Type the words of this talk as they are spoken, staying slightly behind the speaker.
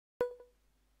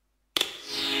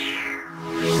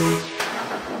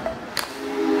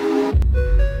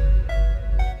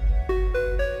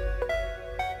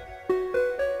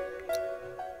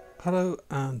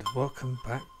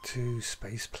back to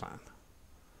Spaceplan.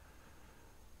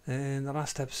 In the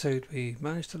last episode we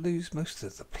managed to lose most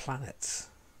of the planets.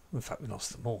 In fact, we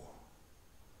lost them all.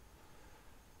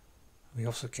 We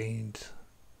also gained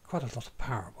quite a lot of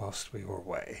power whilst we were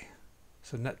away.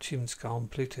 So Neptune's gone,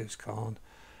 Pluto's gone,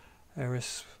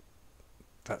 Eris,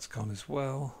 that's gone as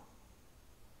well.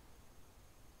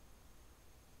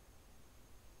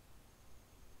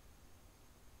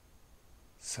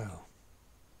 So,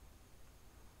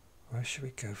 where should we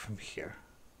go from here?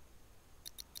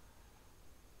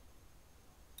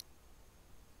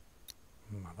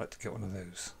 I'd like to get one of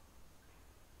those.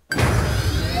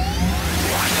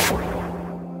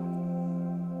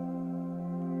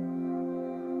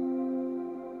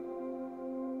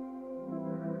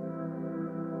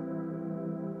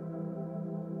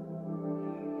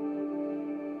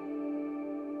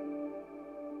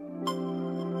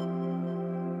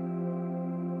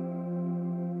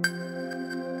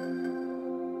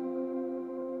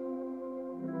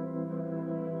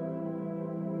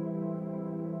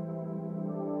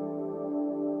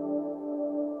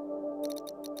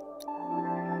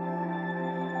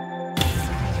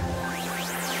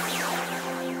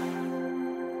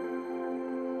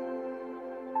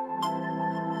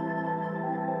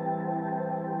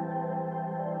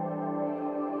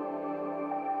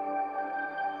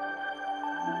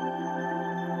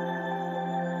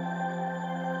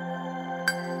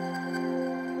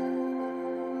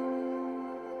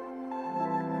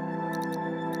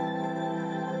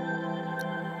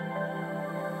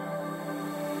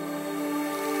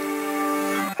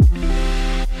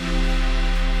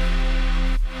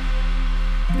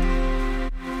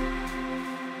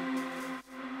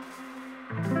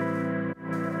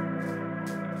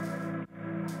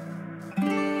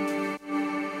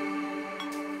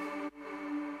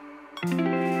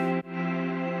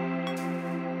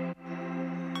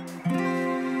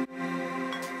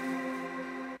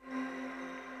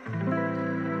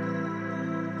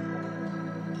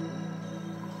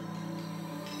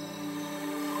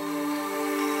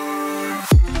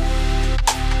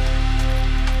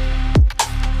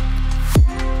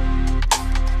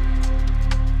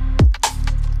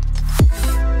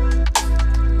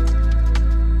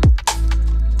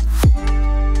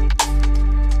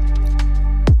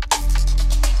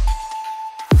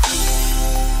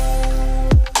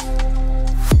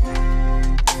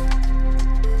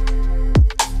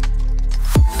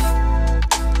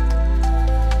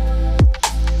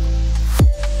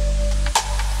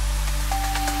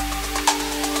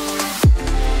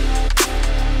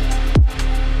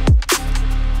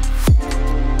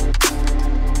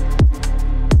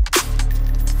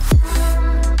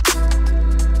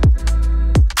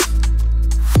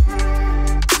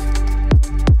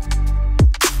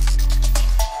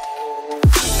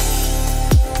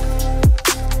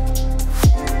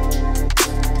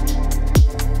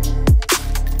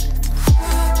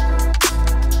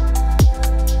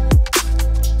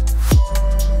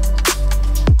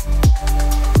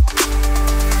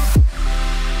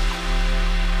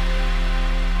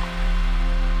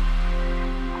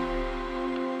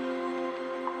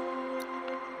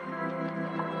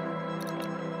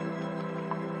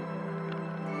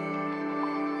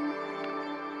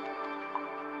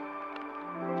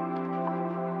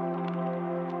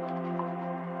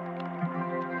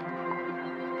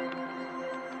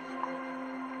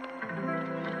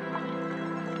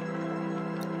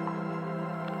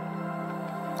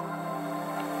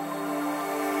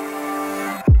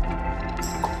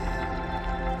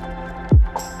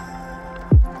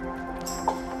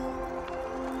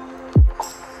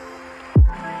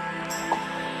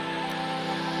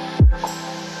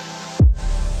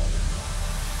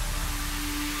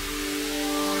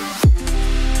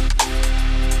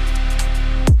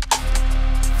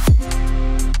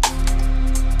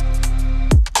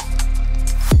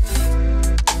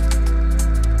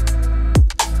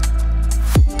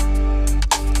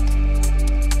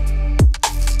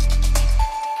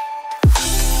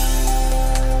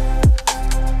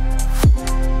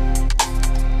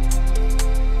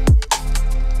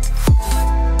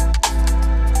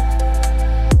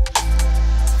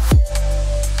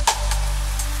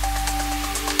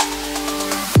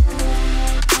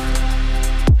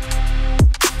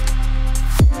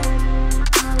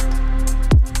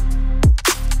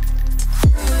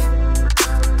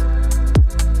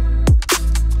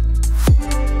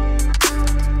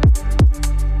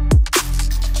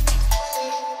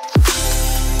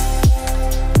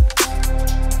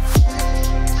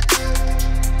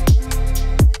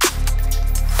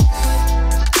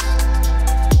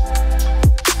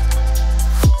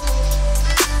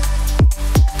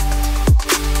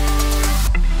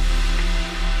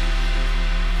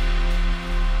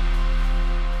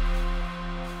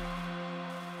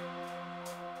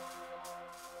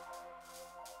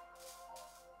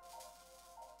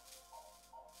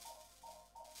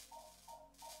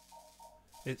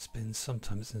 It's been some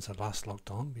time since I last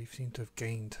logged on. We seem to have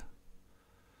gained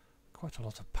quite a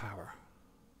lot of power.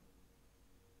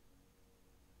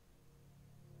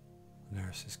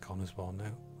 Nurse is gone as well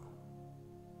now.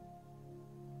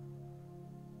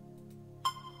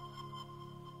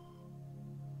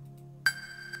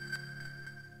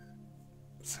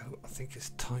 So I think it's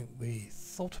time we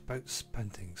thought about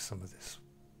spending some of this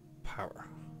power.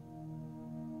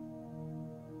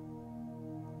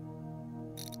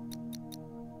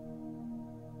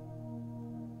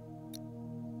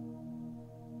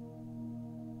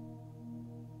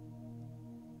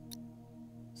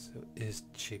 So it is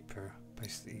cheaper,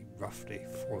 basically roughly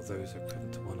 4 of those are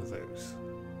equivalent to 1 of those.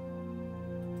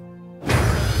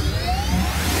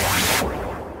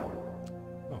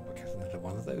 Well, we'll get another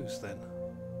 1 of those then.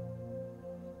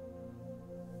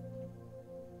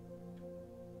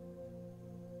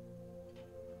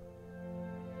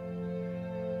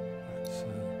 Right, so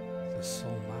the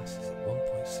soul mass is at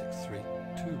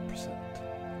 1.632%.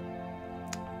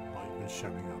 Not even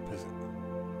showing up, is it?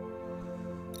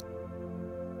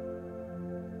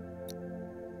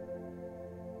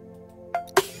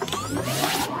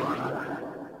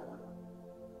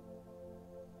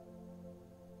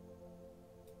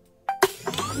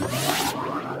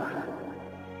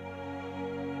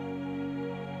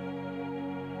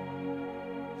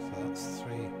 That's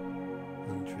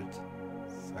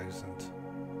 300,000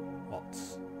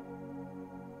 watts.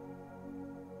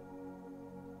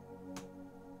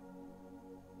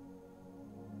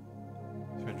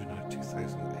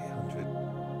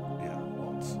 $392,800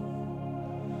 watts.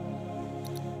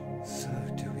 So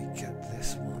do we get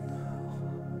this one?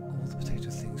 All the potato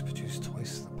things produce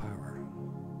twice the power.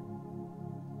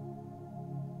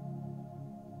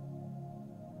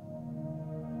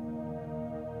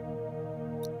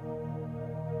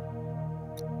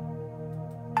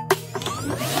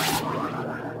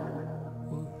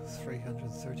 Ooh,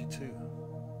 332.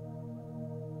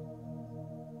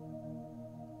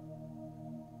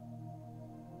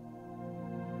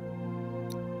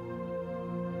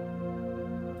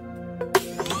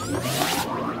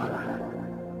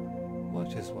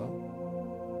 Might as well.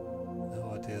 No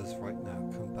ideas right now.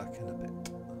 Come back in a bit.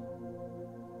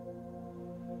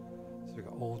 So we've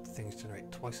got all the things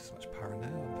generate twice as much power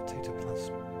now. Potato plants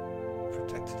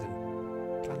protected in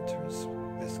planters.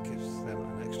 This gives them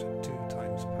an extra 2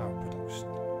 times power production.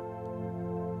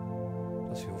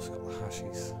 Plus we also got the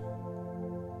hashies.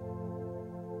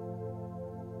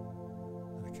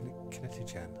 And the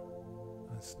kinetigen.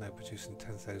 And it's now producing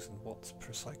 10,000 watts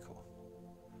per cycle.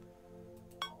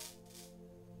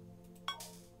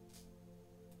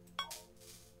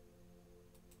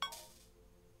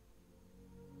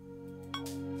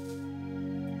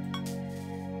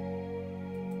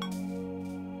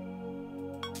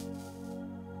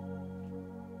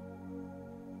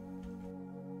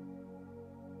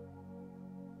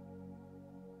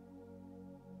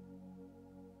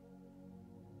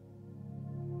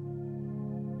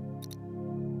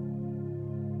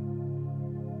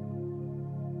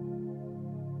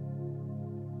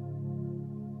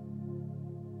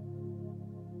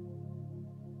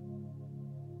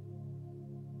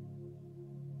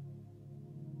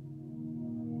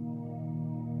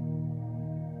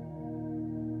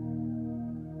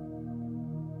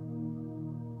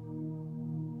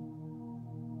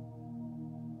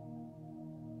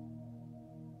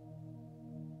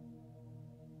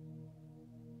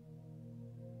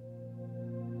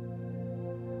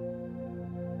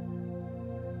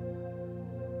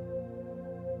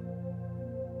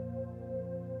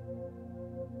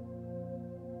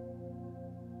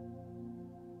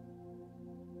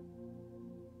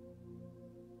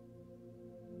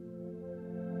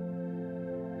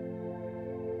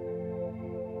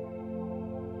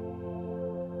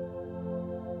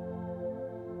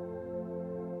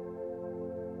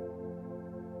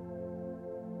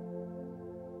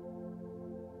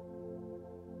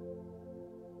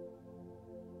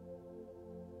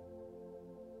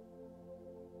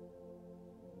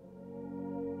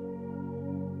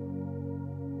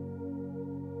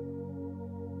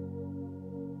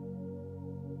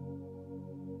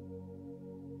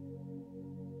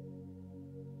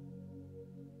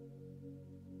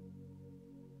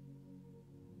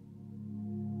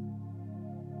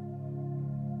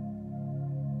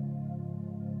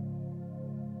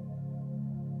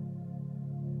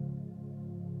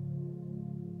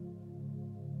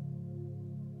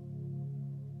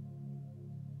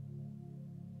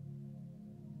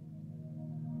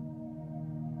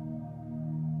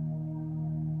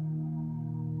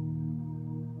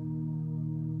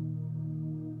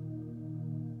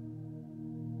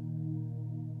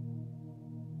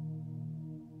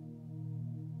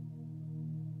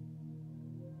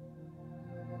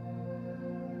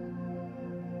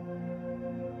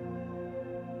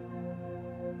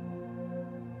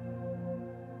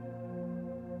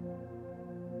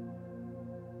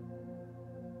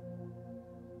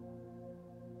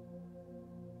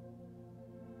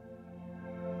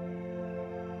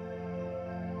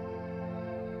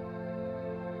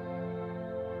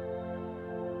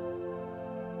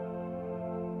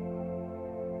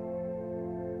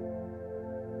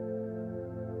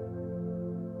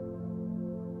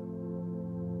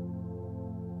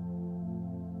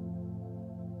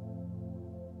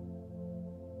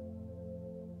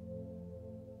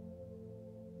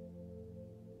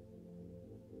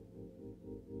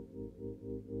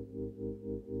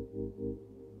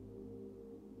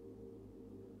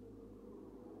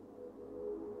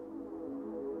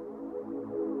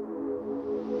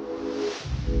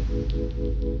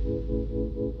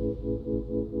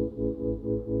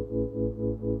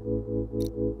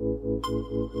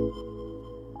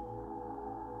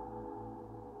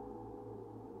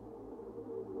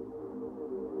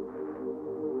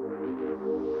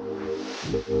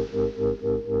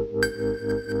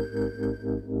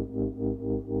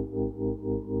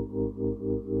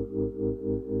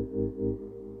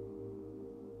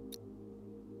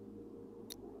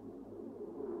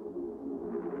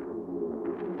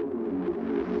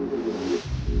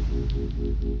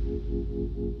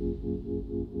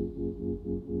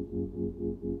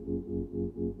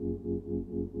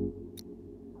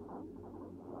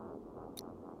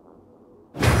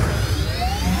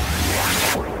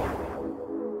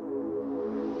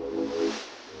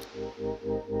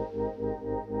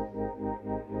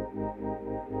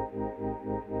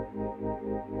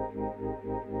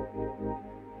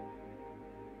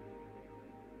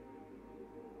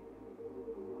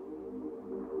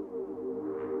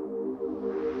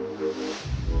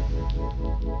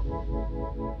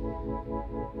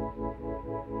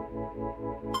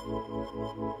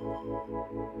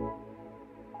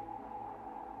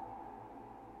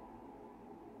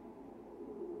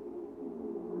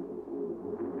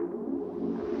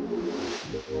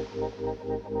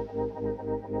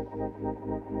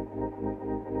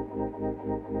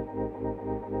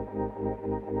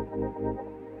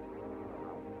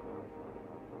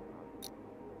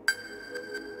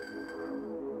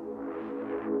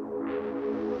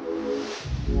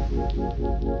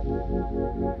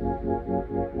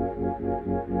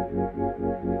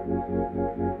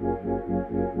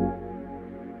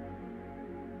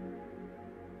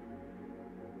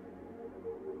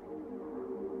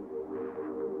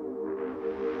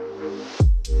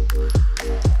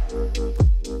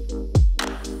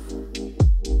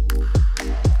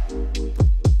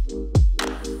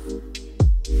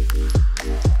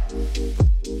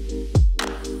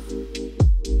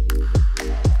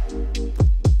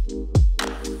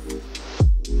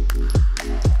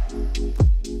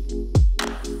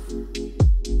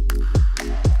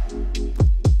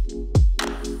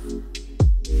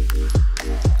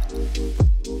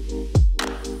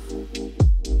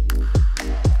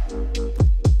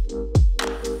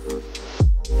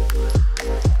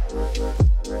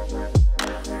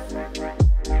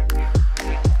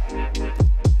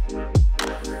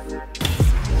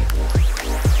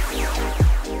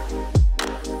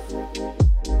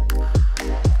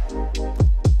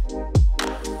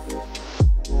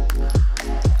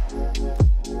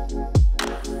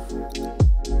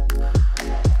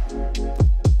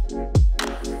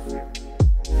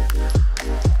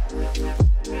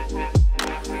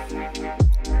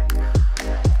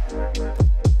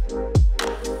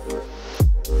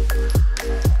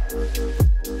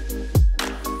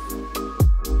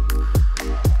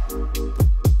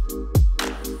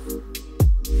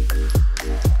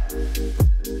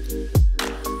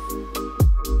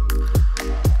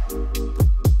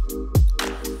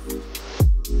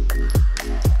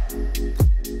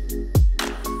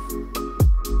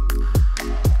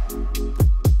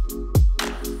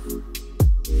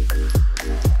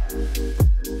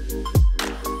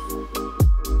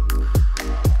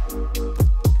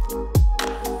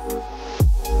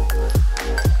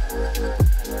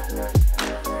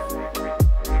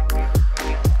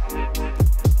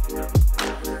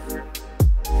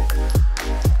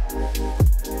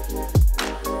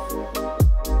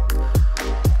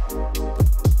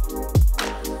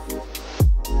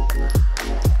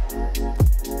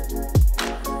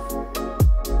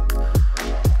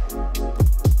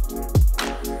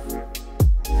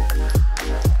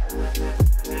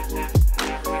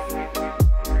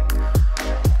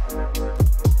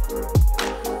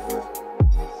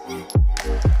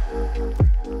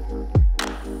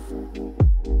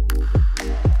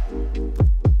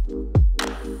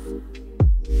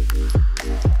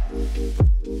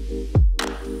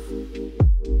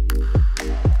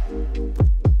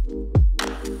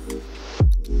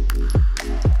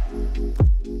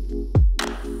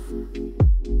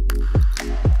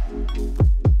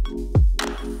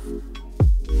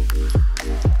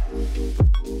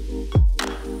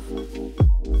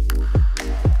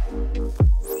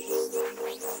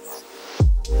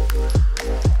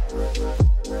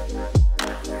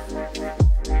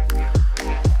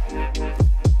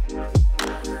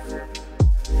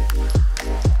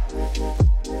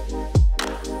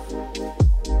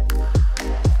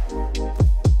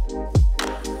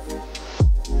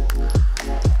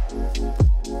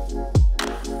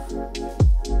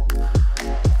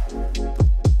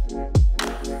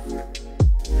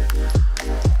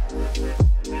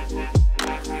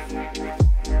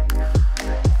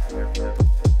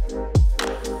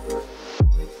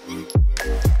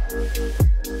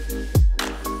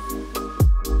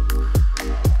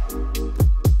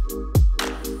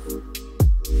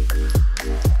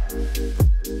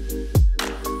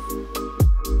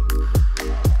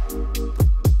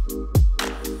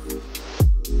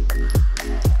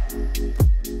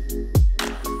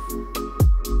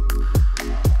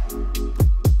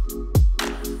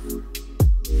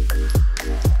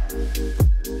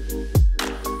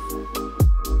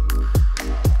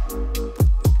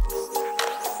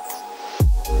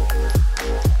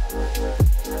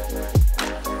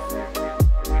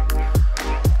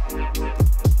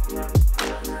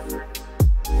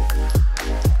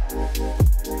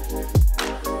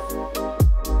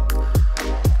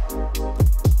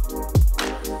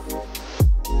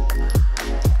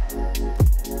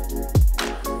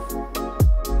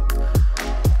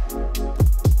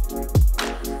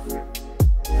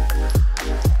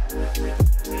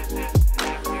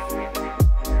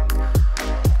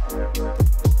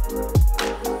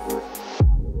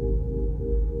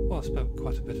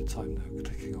 now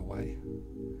clicking away.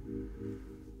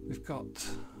 We've got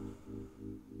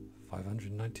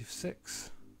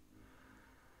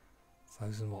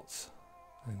 596,000 watts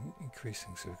and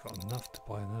increasing, so we've got enough to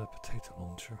buy another potato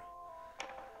launcher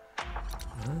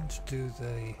and do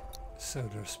the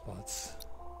solar spuds.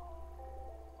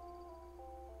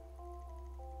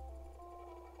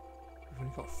 We've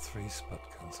only got 3 spud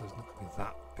guns, so it's not going to be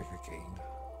that big a gain.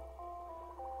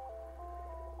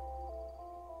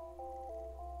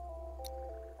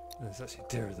 And it's actually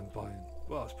dearer than buying,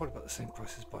 well, it's probably about the same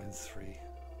price as buying 3.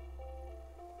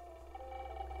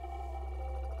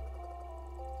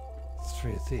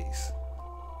 3 of these.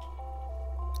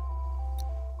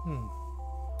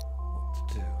 What to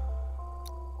do?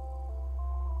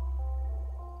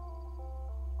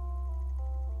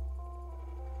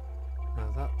 Now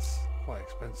that's quite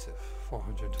expensive,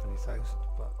 420,000,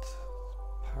 but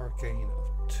power gain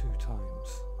of 2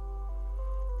 times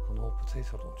on all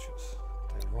potato launchers.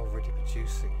 They're already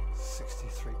producing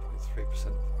 63.3%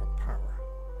 of our power.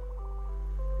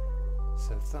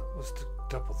 So if that was to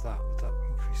double that, would that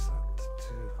increase that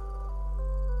to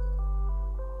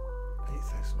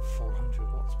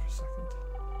 8,400 watts per second?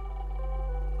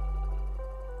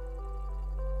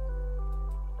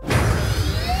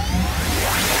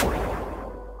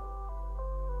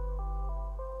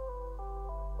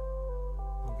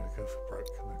 I'm going to go for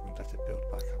broke and I'm going to let it build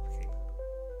back up again.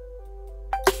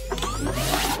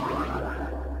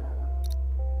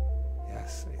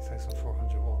 Yes,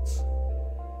 8,400 watts. So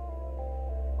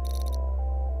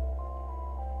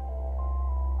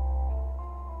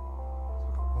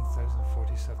we've got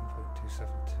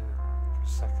 1,047.272 per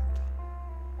second.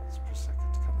 That's per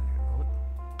second coming in a moment.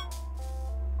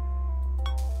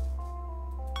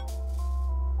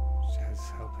 Which is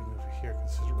helping over here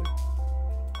considerably.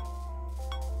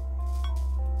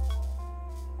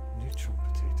 Neutron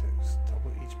potatoes.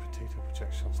 Double each potato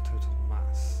projectile's total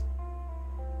mass.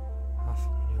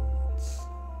 500,000 watts.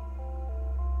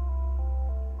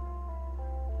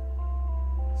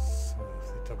 So if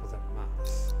they double their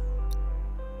mass,